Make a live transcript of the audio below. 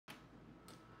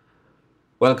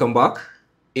Welcome back.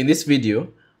 In this video,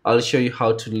 I'll show you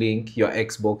how to link your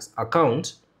Xbox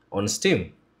account on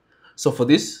Steam. So for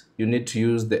this, you need to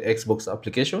use the Xbox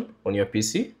application on your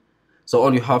PC. So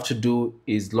all you have to do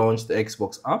is launch the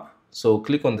Xbox app. So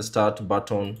click on the start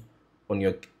button on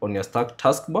your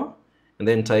taskbar and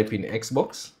then type in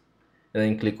Xbox and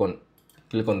then click on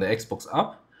the Xbox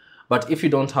app. But if you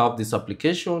don't have this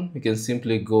application, you can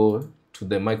simply go to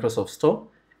the Microsoft Store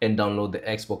and download the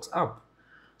Xbox app.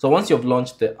 So once you've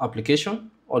launched the application,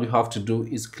 all you have to do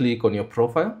is click on your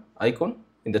profile icon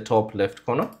in the top left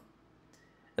corner.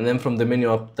 And then from the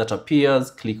menu that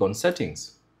appears, click on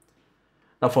settings.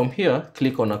 Now from here,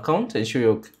 click on account,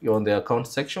 ensure you're on the account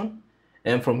section.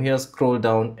 And from here, scroll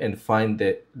down and find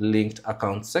the linked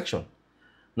account section.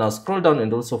 Now scroll down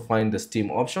and also find the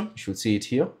Steam option. You should see it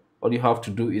here. All you have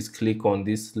to do is click on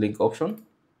this link option.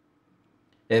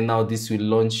 And now this will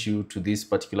launch you to this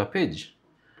particular page.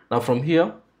 Now from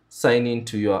here, sign in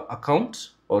to your account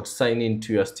or sign in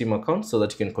to your Steam account so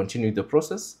that you can continue the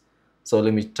process. So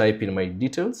let me type in my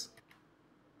details.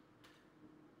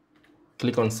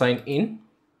 Click on sign in.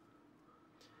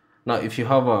 Now if you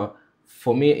have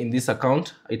for me in this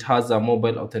account, it has a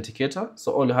mobile authenticator.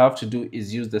 So all you have to do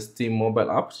is use the Steam mobile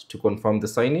app to confirm the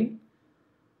sign in.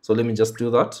 So let me just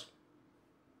do that.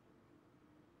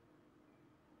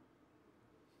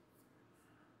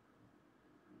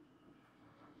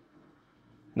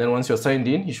 Then once you're signed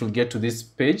in, you should get to this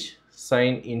page.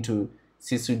 Sign into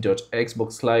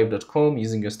sisu.xboxlive.com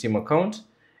using your Steam account,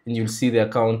 and you'll see the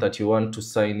account that you want to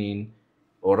sign in,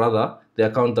 or rather, the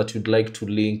account that you'd like to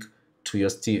link to your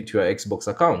Xbox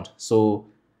account. So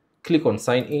click on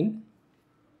sign in,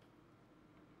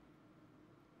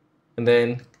 and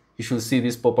then you should see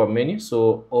this pop-up menu.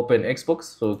 So open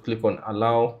Xbox. So click on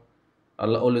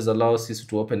always allow Sisu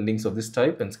to open links of this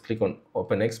type, and click on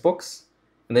open Xbox.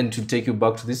 And then to take you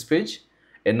back to this page,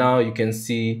 and now you can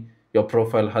see your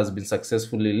profile has been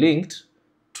successfully linked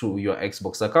to your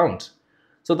Xbox account.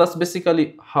 So that's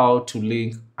basically how to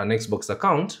link an Xbox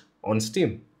account on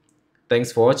Steam.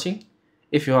 Thanks for watching.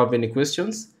 If you have any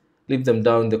questions, leave them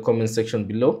down in the comment section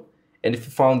below. And if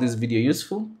you found this video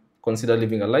useful, consider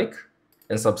leaving a like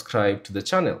and subscribe to the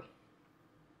channel.